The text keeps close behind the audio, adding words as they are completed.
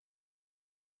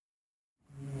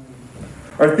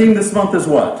Our theme this month is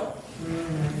what?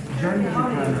 Journey of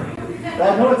becoming.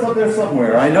 I know it's up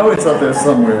there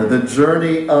somewhere. The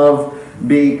journey of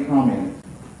becoming.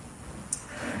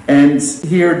 And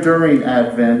here during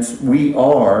Advent, we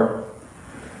are,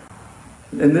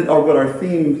 what our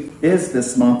theme is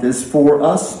this month is for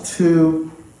us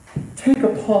to take a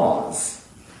pause.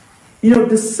 You know,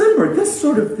 December, this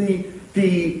sort of the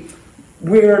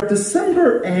where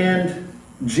December and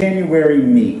January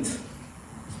meet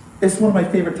is one of my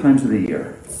favorite times of the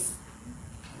year.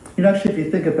 You know, actually, if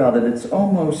you think about it, it's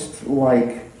almost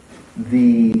like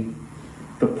the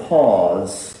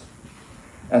pause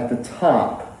at the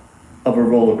top of a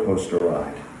roller coaster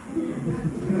ride.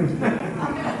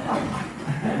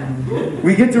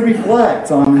 We get to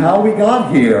reflect on how we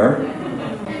got here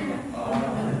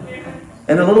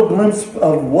and a little glimpse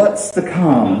of what's to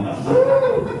come.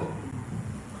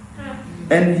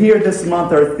 And here this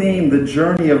month, our theme, the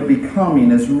journey of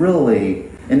becoming, is really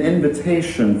an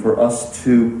invitation for us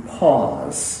to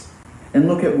pause and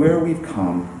look at where we've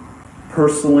come,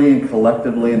 personally and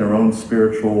collectively in our own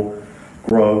spiritual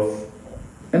growth,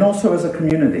 and also as a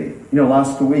community. You know,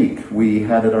 last week we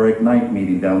had at our Ignite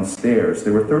meeting downstairs,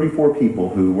 there were 34 people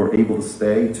who were able to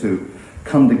stay, to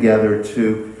come together,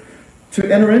 to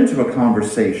enter into a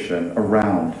conversation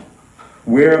around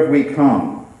where have we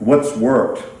come, what's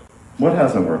worked, what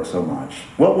hasn't worked so much,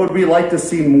 what would we like to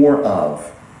see more of.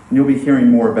 And you'll be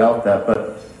hearing more about that.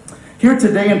 But here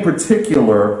today in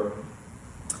particular,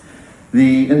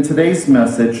 in today's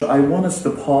message, I want us to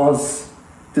pause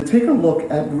to take a look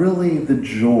at really the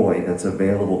joy that's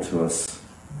available to us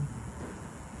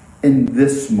in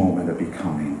this moment of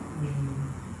becoming.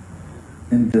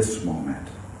 In this moment.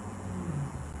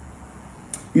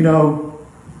 You know,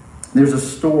 there's a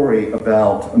story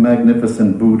about a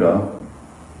magnificent Buddha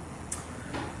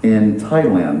in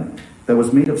Thailand that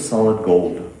was made of solid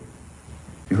gold.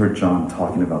 You heard John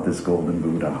talking about this golden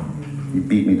Buddha. He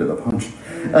beat me to the punch.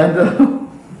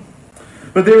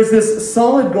 But there's this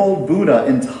solid gold Buddha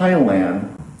in Thailand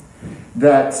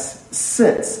that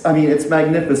sits, it's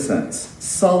magnificent,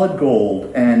 solid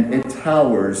gold, and it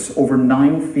towers over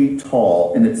 9 feet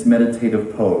tall in its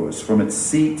meditative pose, from its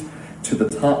seat to the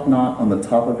top knot on the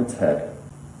top of its head.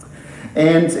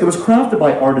 And it was crafted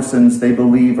by artisans, they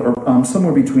believe,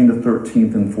 somewhere between the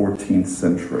 13th and 14th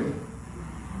century.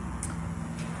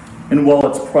 And while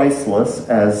it's priceless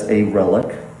as a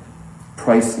relic,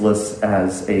 priceless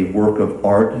as a work of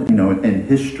art, in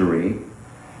history,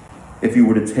 if you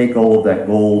were to take all of that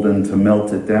gold and to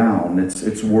melt it down,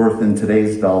 it's worth in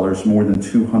today's dollars more than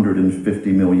 $250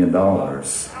 million.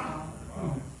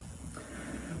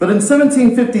 But in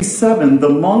 1757, the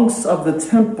monks of the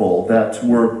temple that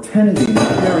were tending and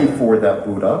caring for that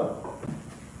Buddha,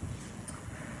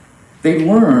 they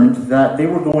learned that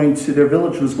their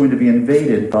village was going to be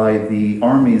invaded by the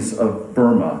armies of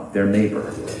Burma, their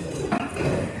neighbor.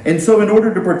 And so in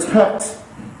order to protect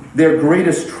their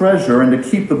greatest treasure and to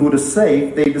keep the Buddha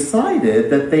safe, they decided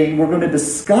that they were going to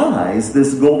disguise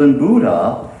this golden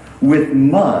Buddha with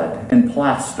mud and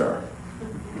plaster.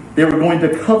 They were going to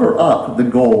cover up the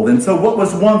gold. And so what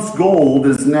was once gold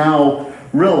is now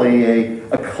really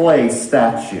a clay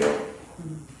statue.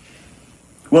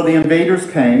 Well, the invaders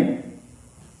came,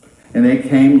 and they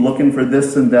came looking for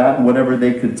this and that and whatever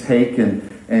they could take and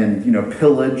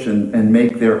pillage and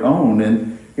make their own.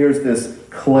 And here's this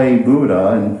clay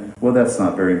Buddha, and well, that's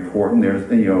not very important. There's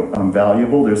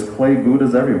valuable. There's clay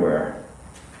Buddhas everywhere.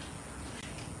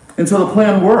 And so the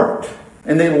plan worked,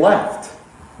 and they left.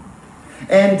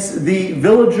 And the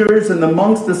villagers and the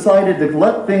monks decided to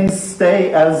let things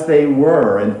stay as they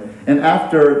were. And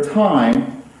after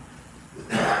time,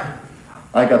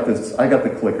 I got the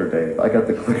clicker, Dave. I got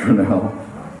the clicker now.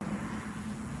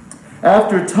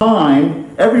 After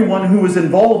time, everyone who was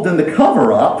involved in the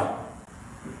cover-up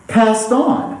passed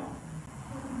on.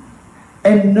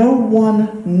 And no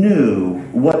one knew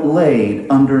what laid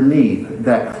underneath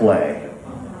that clay.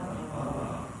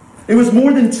 It was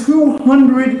more than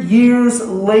 200 years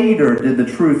later did the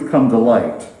truth come to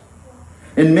light.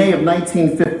 In May of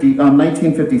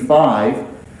 1955,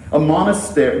 the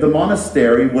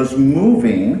monastery was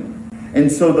moving,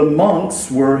 and so the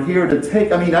monks were here to take,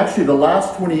 the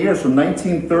last 20 years, from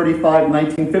 1935 to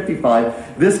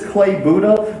 1955, this clay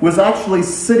Buddha was actually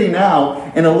sitting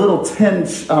out in a little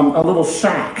tent, a little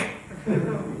shack.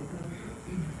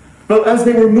 But as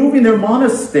they were moving their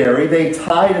monastery, they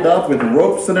tied it up with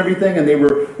ropes and everything, and they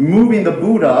were moving the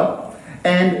Buddha,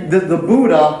 and the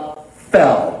Buddha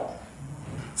fell.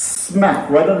 Smack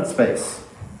right on its face.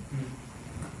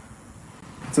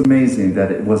 It's amazing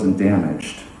that it wasn't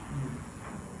damaged.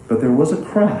 But there was a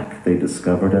crack they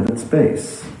discovered at its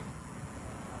base.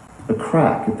 a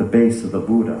crack at the base of the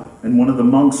Buddha. And one of the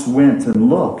monks went and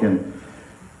looked, and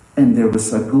there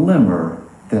was a glimmer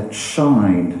that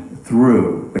shined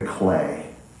through the clay.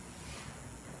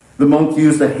 The monk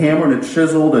used a hammer and a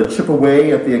chisel to chip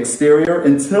away at the exterior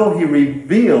until he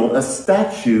revealed a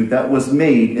statue that was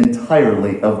made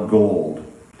entirely of gold.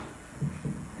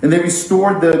 And they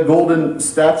restored the golden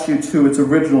statue to its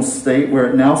original state, where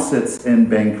it now sits in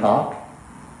Bangkok.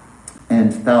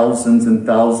 And thousands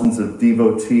of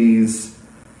devotees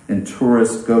and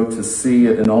tourists go to see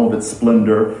it in all of its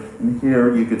splendor. And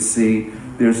here you could see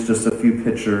there's just a few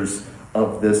pictures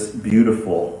of this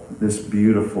beautiful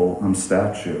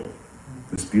statue,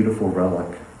 this beautiful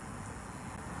relic.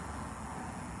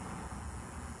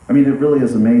 I mean, it really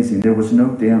is amazing. There was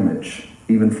no damage,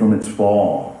 even from its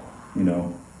fall,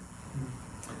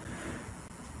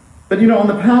 But on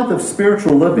the path of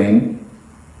spiritual living,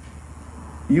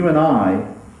 you and I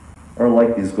are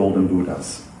like these golden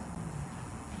Buddhas.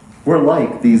 We're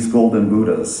like these golden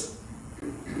Buddhas.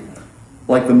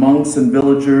 Like the monks and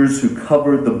villagers who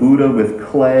covered the Buddha with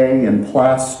clay and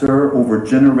plaster over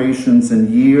generations and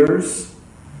years,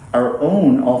 our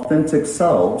own authentic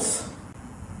selves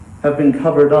have been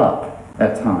covered up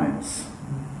at times.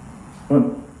 But,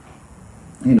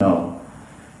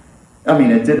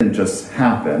 it didn't just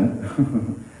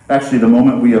happen. Actually, the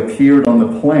moment we appeared on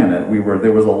the planet,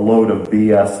 there was a load of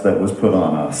BS that was put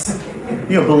on us.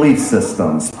 Belief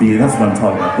systems. That's what I'm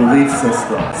talking about. Belief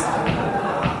systems.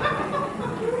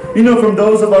 From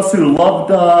those of us who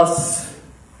loved us,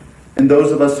 and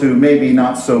those of us who maybe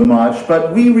not so much,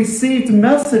 but we received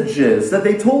messages that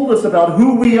they told us about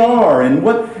who we are and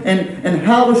and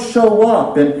how to show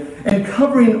up and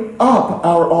covering up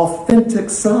our authentic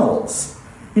selves.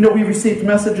 We received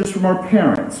messages from our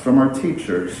parents, from our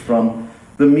teachers, from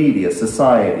the media,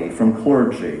 society, from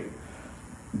clergy,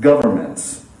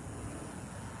 governments.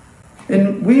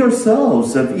 And we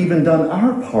ourselves have even done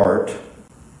our part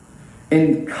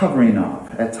in covering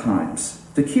up at times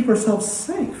to keep ourselves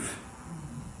safe.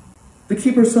 To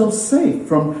keep ourselves safe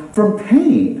from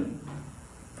pain.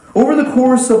 Over the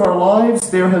course of our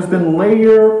lives, there has been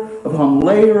layer upon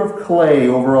layer of clay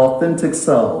over authentic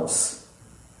selves,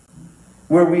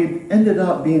 where we ended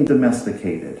up being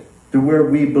domesticated, to where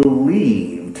we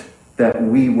believed that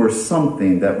we were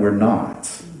something that we're not,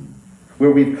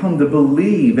 where we've come to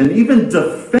believe and even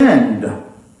defend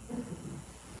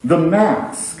the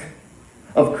mask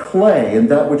of clay and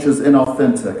that which is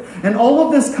inauthentic. And all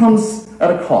of this comes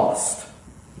at a cost.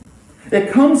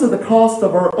 It comes at the cost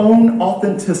of our own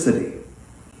authenticity,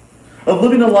 of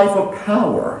living a life of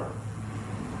power.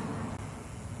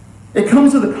 It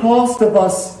comes at the cost of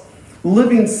us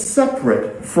living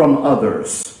separate from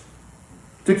others,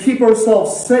 to keep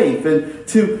ourselves safe and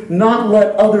to not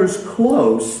let others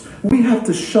close. We have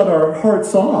to shut our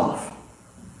hearts off,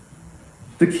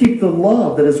 to keep the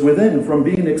love that is within from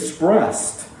being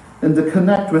expressed and to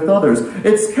connect with others.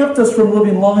 It's kept us from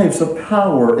living lives of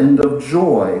power and of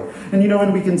joy. And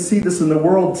and we can see this in the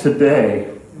world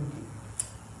today.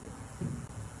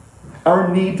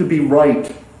 Our need to be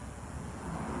right,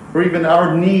 or even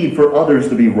our need for others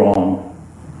to be wrong.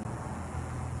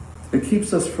 It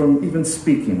keeps us from even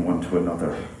speaking one to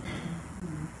another.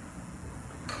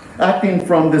 Acting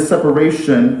from this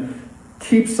separation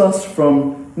keeps us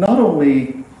from not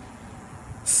only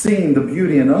seeing the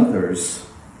beauty in others,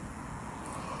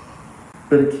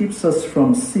 but it keeps us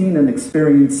from seeing and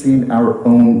experiencing our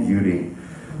own beauty.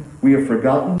 We have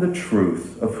forgotten the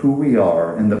truth of who we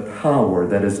are and the power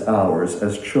that is ours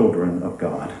as children of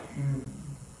God.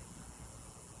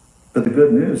 But the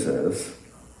good news is,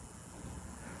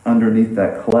 underneath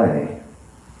that clay,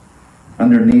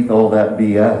 underneath all that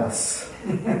BS,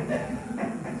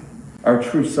 our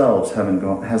true selves haven't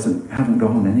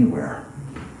gone anywhere.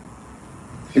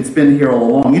 It's been here all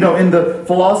along. In the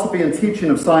philosophy and teaching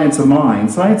of Science of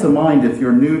Mind, if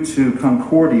you're new to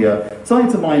Concordia,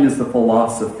 Science of Mind is the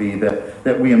philosophy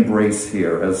that we embrace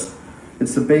here as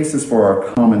it's the basis for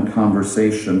our common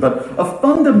conversation. But a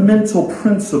fundamental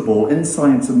principle in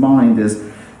Science of Mind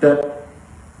is that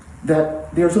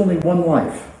there's only one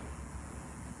life.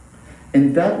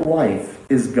 And that life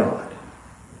is God.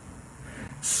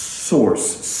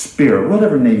 Source, spirit,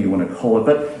 whatever name you want to call it.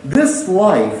 But this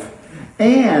life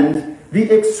and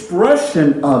the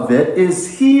expression of it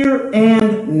is here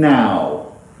and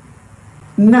now.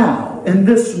 Now, in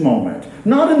this moment.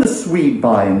 Not in the sweet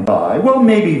by and by. Well,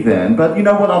 maybe then, but you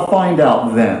know what? I'll find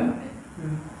out then.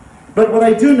 But what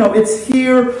I do know, it's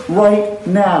here right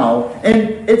now.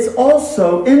 And it's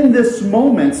also in this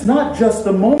moment, not just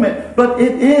a moment, but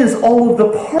it is all of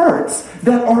the parts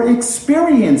that are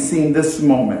experiencing this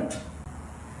moment.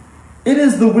 It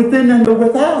is the within and the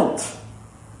without.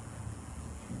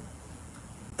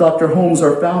 Dr. Holmes,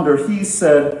 our founder, he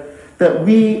said that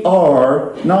we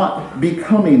are not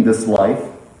becoming this life,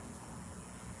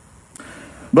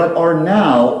 but are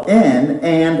now in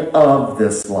and of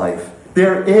this life.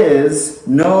 There is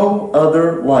no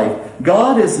other life.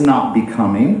 God is not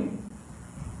becoming.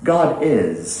 God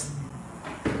is.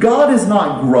 God is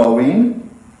not growing.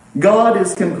 God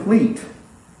is complete.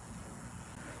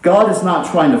 God is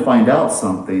not trying to find out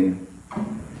something.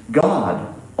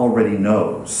 God already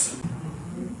knows.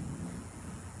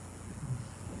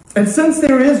 And since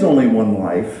there is only one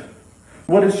life,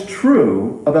 what is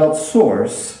true about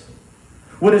Source,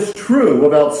 what is true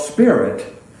about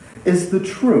Spirit, is the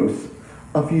truth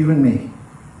of you and me.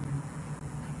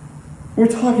 We're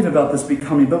talking about this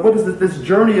becoming, but what is it, this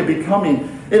journey of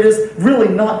becoming? It is really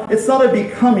not, it's not a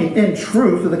becoming in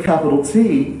truth with a capital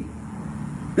T.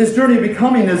 This journey of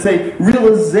becoming is a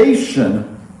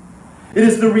realization. It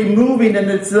is the removing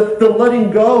and it's the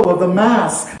letting go of the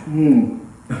mask.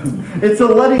 It's a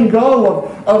letting go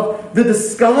of the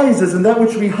disguises and that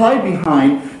which we hide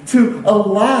behind to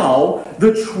allow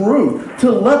the truth, to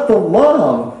let the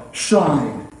love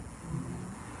shine,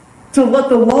 to let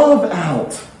the love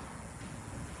out,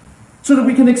 so that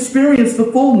we can experience the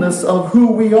fullness of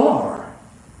who we are.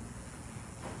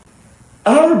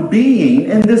 Our being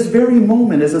in this very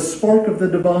moment is a spark of the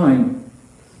divine.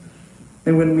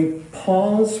 And when we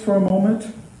pause for a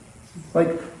moment,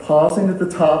 like pausing at the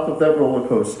top of that roller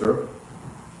coaster,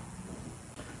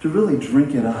 to really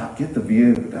drink it up, get the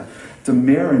view, to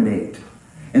marinate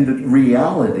in the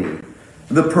reality,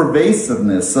 the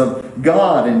pervasiveness of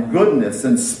God and goodness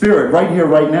and Spirit right here,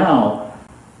 right now,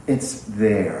 it's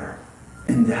there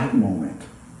in that moment,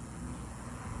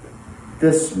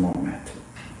 this moment,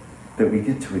 that we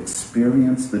get to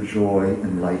experience the joy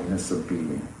and lightness of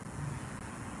being.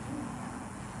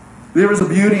 There is a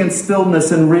beauty and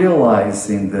stillness in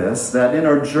realizing this, that in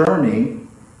our journey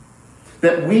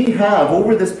that we have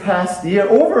over this past year,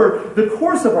 over the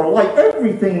course of our life,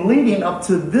 everything leading up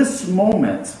to this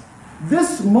moment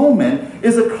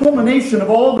is a culmination of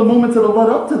all the moments that have led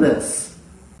up to this.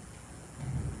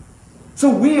 So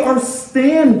we are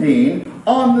standing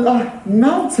on the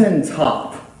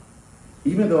mountaintop,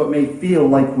 even though it may feel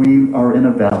like we are in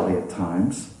a valley at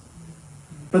times.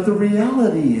 But the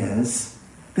reality is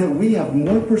that we have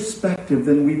more perspective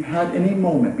than we've had any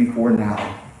moment before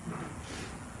now.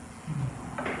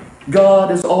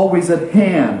 God is always at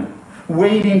hand,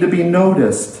 waiting to be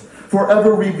noticed,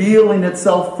 forever revealing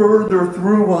itself further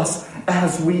through us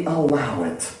as we allow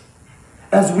it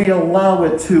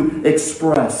to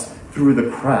express through the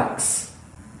cracks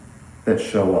that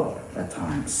show up at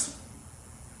times.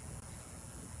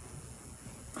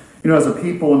 You know, as a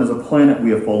people and as a planet,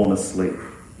 we have fallen asleep.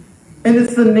 And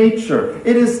it's the nature.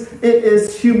 It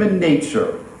is human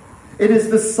nature. It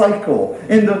is the cycle.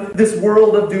 In this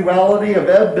world of duality, of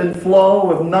ebb and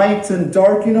flow, of night and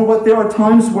dark, you know what? There are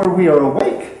times where we are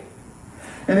awake.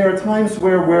 And there are times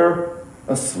where we're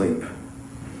asleep.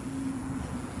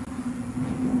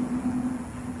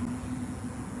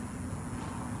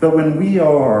 But when we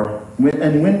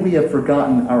have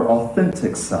forgotten our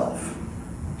authentic self,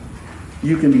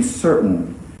 you can be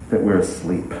certain that we're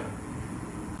asleep.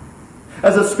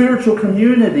 As a spiritual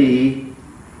community,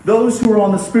 those who are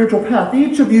on the spiritual path,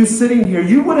 each of you sitting here,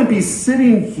 you wouldn't be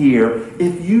sitting here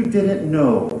if you didn't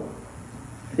know.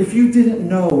 If you didn't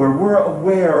know or were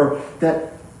aware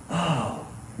that,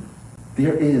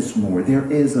 there is more, there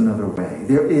is another way,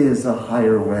 there is a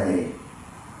higher way.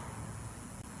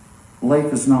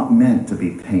 Life is not meant to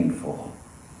be painful.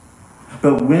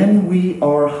 But when we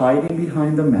are hiding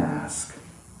behind the mask,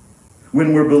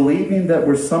 when we're believing that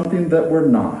we're something that we're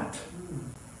not,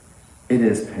 it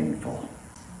is painful.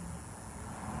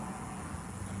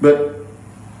 But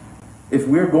if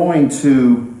we're going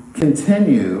to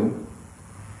continue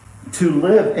to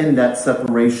live in that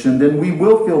separation, then we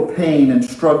will feel pain and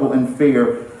struggle and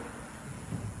fear.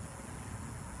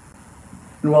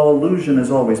 And while illusion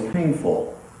is always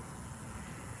painful,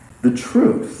 the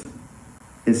truth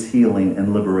is healing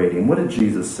and liberating. What did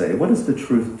Jesus say? What does the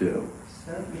truth do?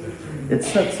 It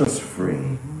sets us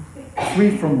free.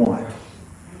 Free from what?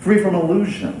 Free from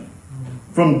illusion,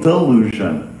 from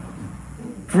delusion,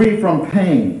 free from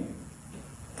pain.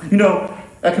 You know,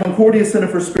 at Concordia Center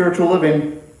for Spiritual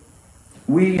Living,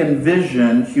 we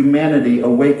envision humanity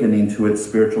awakening to its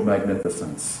spiritual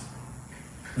magnificence.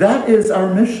 That is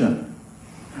our mission.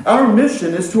 Our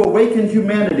mission is to awaken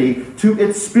humanity to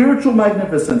its spiritual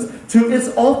magnificence, to its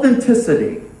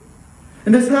authenticity.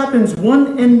 And this happens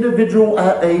one individual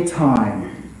at a time.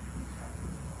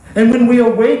 And when we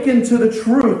awaken to the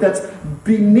truth that's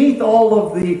beneath all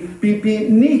of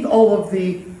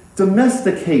the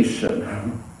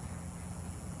domestication,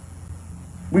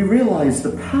 we realize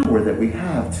the power that we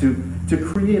have to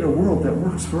create a world that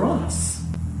works for us.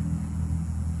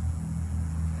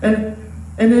 And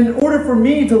in order for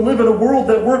me to live in a world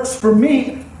that works for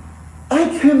me,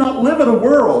 I cannot live in a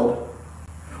world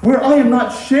where I am not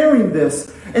sharing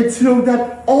this, and so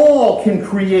that all can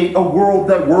create a world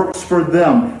that works for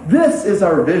them. This is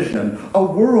our vision, a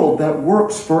world that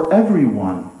works for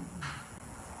everyone.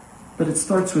 But it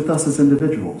starts with us as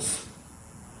individuals.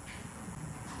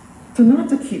 Not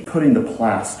to keep putting the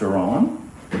plaster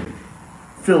on,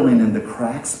 filling in the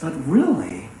cracks, but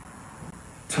really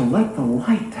to let the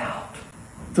light out,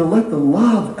 to let the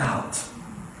love out.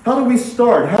 How do we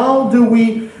start? How do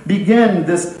we begin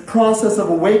this process of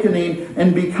awakening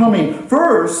and becoming?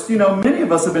 First, many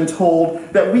of us have been told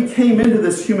that we came into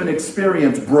this human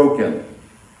experience broken.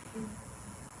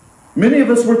 Many of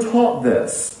us were taught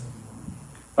this.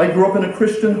 I grew up in a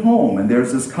Christian home, and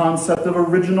there's this concept of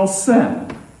original sin.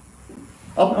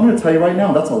 I'm going to tell you right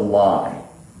now, that's a lie.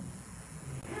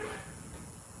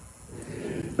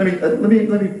 Let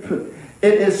me put.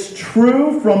 It is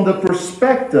true from the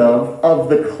perspective of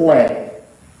the clay.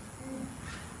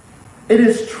 It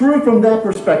is true from that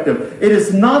perspective. It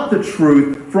is not the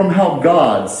truth from how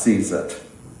God sees it.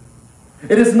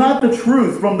 It is not the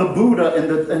truth from the Buddha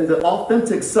and the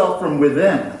authentic self from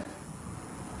within.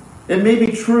 It may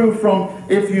be true from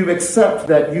if you accept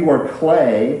that you are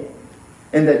clay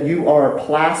and that you are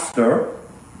plaster.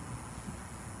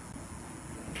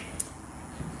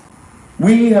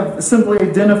 We have simply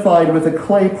identified with a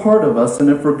clay part of us and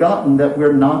have forgotten that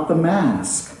we're not the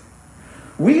mask.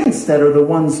 We instead are the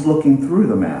ones looking through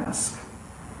the mask.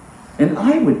 And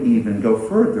I would even go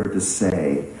further to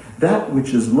say that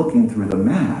which is looking through the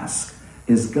mask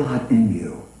is God in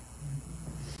you.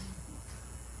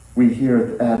 We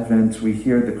hear Advent, we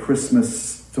hear the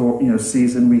Christmas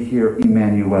season, we hear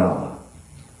Emmanuel.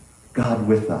 God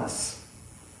with us.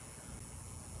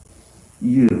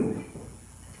 You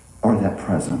are that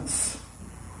presence.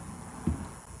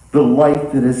 The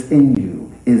light that is in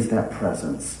you is that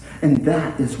presence. And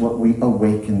that is what we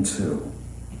awaken to.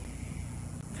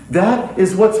 That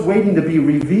is what's waiting to be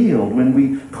revealed when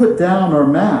we put down our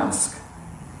mask.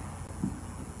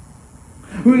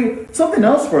 Something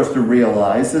else for us to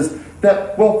realize is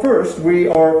that, first, we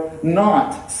are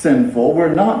not sinful.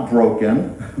 We're not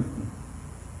broken.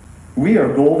 We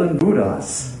are golden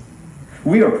Buddhas.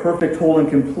 We are perfect, whole, and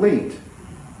complete.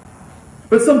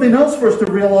 But something else for us to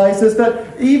realize is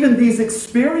that even these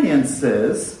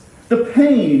experiences, the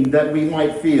pain that we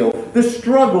might feel, the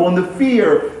struggle and the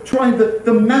fear,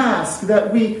 the mask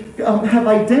that we have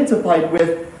identified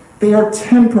with, they are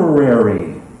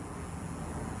temporary.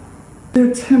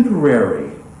 They're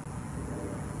temporary.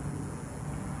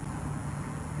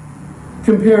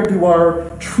 Compared to our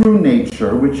true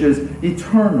nature, which is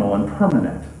eternal and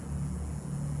permanent.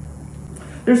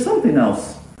 There's something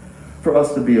else for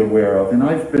us to be aware of, and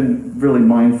I've been really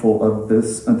mindful of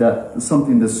this,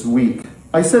 this week.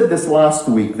 I said this last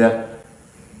week, that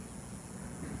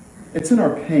it's in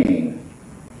our pain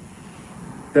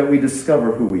that we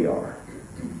discover who we are.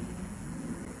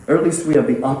 Or at least we have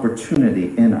the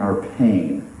opportunity in our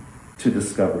pain to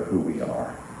discover who we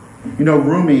are.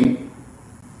 Rumi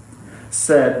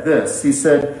said this. He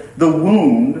said, "The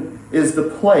wound is the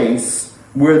place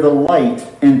where the light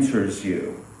enters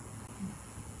you."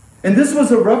 And this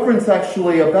was a reference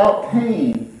actually about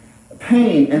pain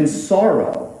and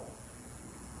sorrow.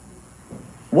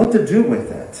 What to do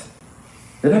with it.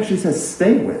 It actually says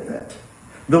stay with it.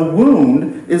 The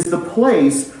wound is the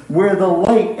place where the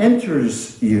light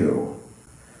enters you.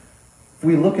 If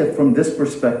we look at from this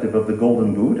perspective of the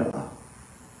Golden Buddha,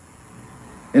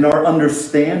 in our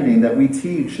understanding that we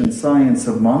teach in Science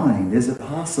of Mind, is it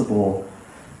possible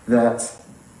that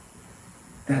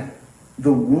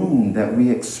the wound that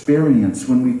we experience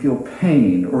when we feel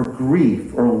pain or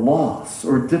grief or loss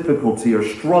or difficulty or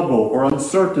struggle or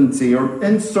uncertainty or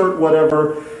insert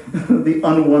whatever the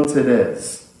unwanted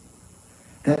is,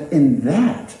 that in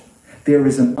that there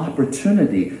is an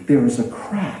opportunity, there is a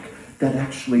crack that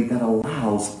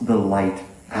allows the light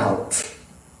out.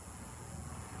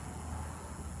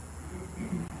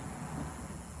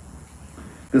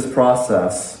 This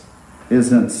process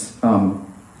isn't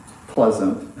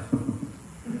pleasant.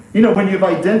 When you've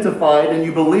identified and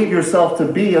you believe yourself to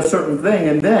be a certain thing,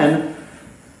 and then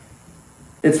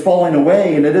it's falling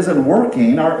away and it isn't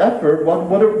working, our effort,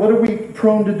 what are we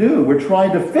prone to do? We're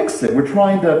trying to fix it. We're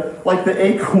trying to, like the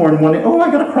acorn one,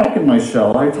 I got a crack in my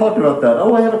shell. I talked about that.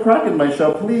 I have a crack in my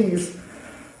shell, please.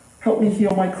 Help me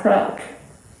heal my crack.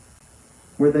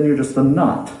 Where then you're just a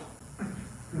nut.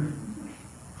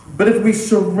 But if we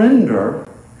surrender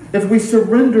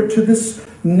to this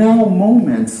now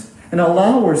moment and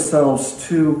allow ourselves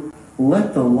to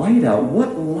let the light out,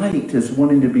 what light is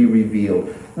wanting to be revealed?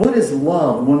 What is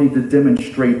love wanting to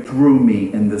demonstrate through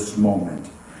me in this moment,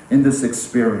 in this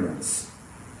experience?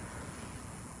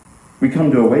 We come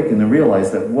to awaken and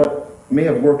realize that what may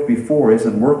have worked before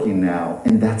isn't working now,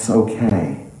 and that's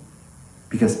okay,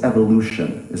 because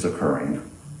evolution is occurring.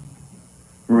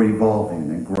 We're evolving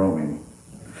and growing.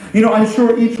 You know, I'm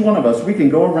sure each one of us, we can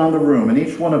go around the room, and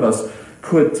each one of us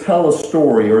could tell a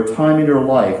story or a time in your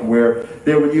life where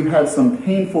you had some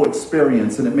painful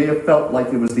experience, and it may have felt like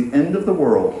it was the end of the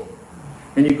world,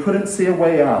 and you couldn't see a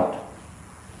way out.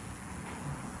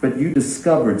 But you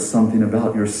discovered something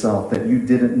about yourself that you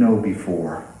didn't know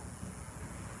before,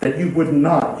 that you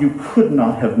could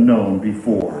not have known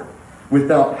before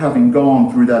without having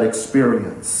gone through that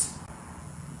experience.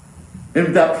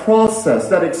 And that process,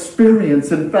 that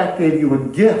experience, in fact, gave you a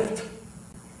gift,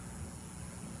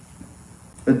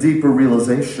 a deeper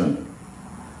realization,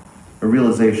 a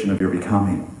realization of your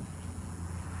becoming.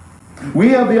 We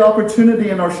have the opportunity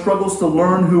in our struggles to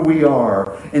learn who we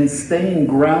are and staying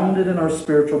grounded in our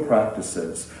spiritual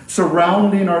practices,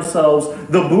 surrounding ourselves.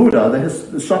 The Buddha,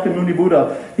 the Shakyamuni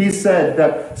Buddha, he said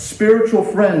that spiritual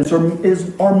friends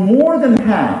are more than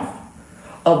half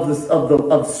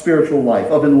of spiritual life,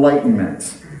 of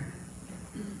enlightenment.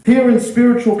 Here in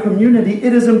spiritual community,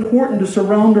 it is important to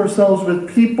surround ourselves with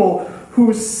people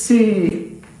who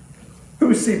see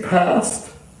past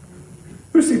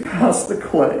the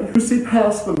clay, who see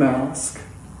past the mask,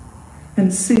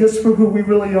 and see us for who we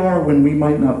really are when we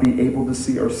might not be able to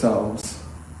see ourselves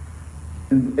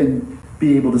and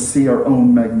be able to see our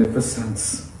own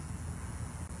magnificence.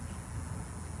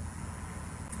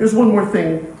 There's one more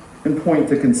thing and point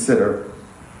to consider.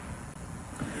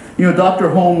 You know, Dr.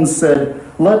 Holmes said,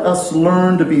 "Let us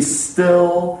learn to be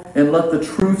still and let the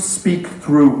truth speak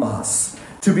through us.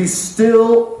 To be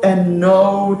still and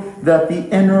know that the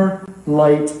inner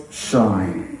light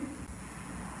shine."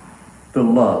 The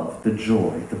love, the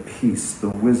joy, the peace, the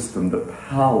wisdom, the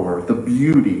power, the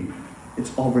beauty,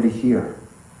 it's already here.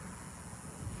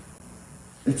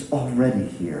 It's already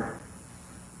here.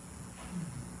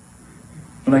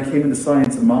 When I came into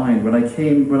Science of Mind, when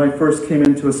I first came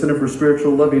into a Center for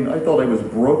Spiritual Living, I thought I was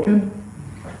broken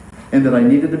and that I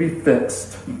needed to be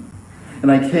fixed.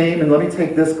 And I came and let me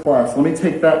take this class, let me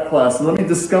take that class, and let me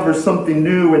discover something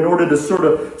new in order to sort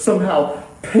of somehow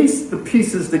paste the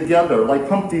pieces together like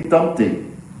Humpty Dumpty,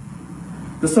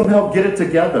 to somehow get it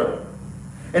together.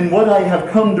 And what I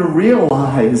have come to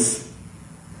realize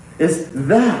is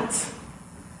that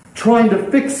trying to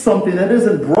fix something that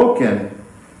isn't broken,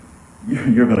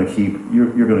 you're going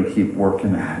to keep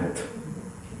working at it.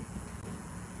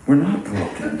 We're not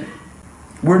broken.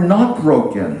 We're not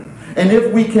broken. And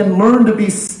if we can learn to be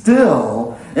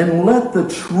still and let the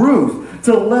truth,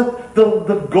 to let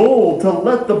the gold, to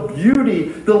let the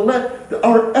beauty, to let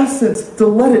our essence, to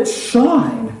let it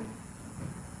shine.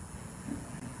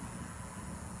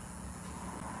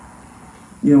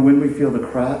 You know, when we feel the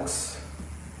cracks,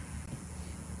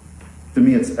 to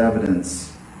me it's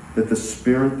evidence that the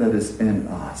spirit that is in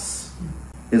us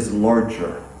is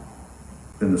larger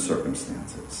than the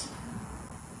circumstances.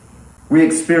 We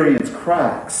experience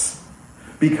cracks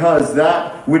because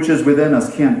that which is within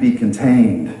us can't be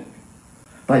contained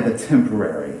by the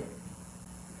temporary.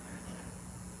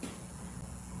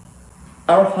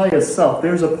 Our highest self,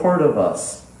 there's a part of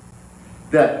us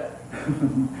that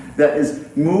is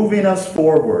moving us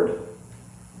forward,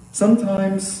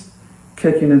 sometimes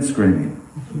kicking and screaming.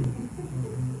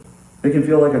 It can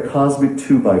feel like a cosmic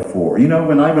 2x4. You know,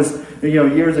 when I was,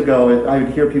 years ago, I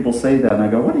would hear people say that, and I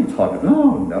go, "What are you talking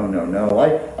about?" No.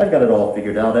 I've got it all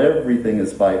figured out. Everything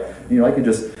is by, I could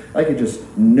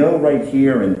just know right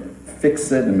here and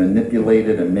fix it and manipulate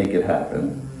it and make it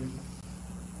happen.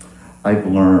 I've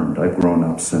grown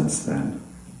up since then.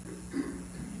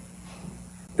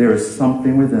 There is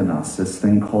something within us, this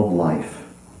thing called life,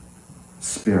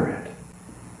 spirit,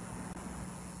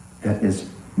 that is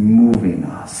moving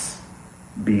us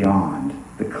beyond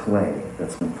the clay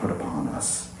that's been put upon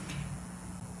us.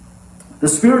 The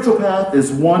spiritual path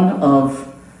is one of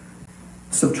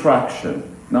subtraction,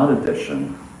 not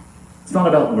addition. It's not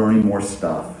about learning more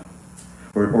stuff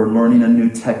or learning a new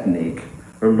technique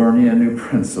or learning a new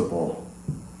principle.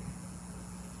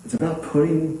 It's about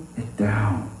putting it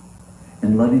down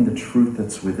and letting the truth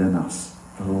that's within us,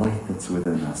 the light that's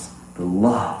within us, the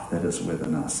love that is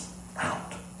within us out.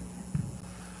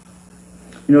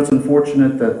 It's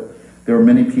unfortunate There are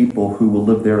many people who will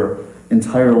live their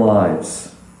entire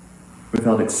lives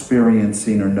without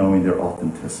experiencing or knowing their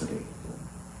authenticity.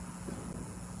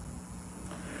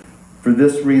 For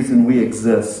this reason, we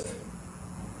exist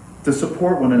to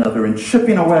support one another in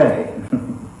chipping away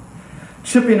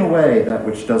that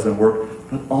which doesn't work,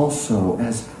 but also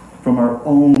as from our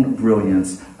own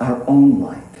brilliance, our own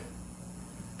light,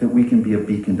 that we can be a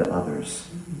beacon to others,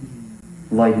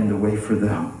 lighting the way for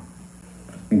them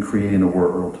and creating a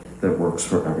world that works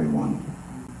for everyone.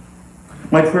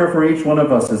 My prayer for each one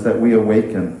of us is that we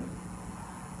awaken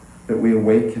to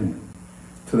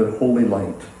the holy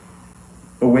light,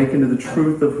 awaken to the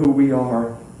truth of who we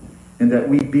are, and that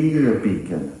we be a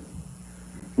beacon,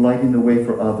 lighting the way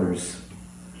for others,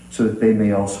 so that they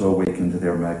may also awaken to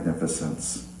their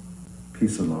magnificence.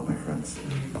 Peace and love, my friends.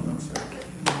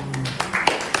 Namaste.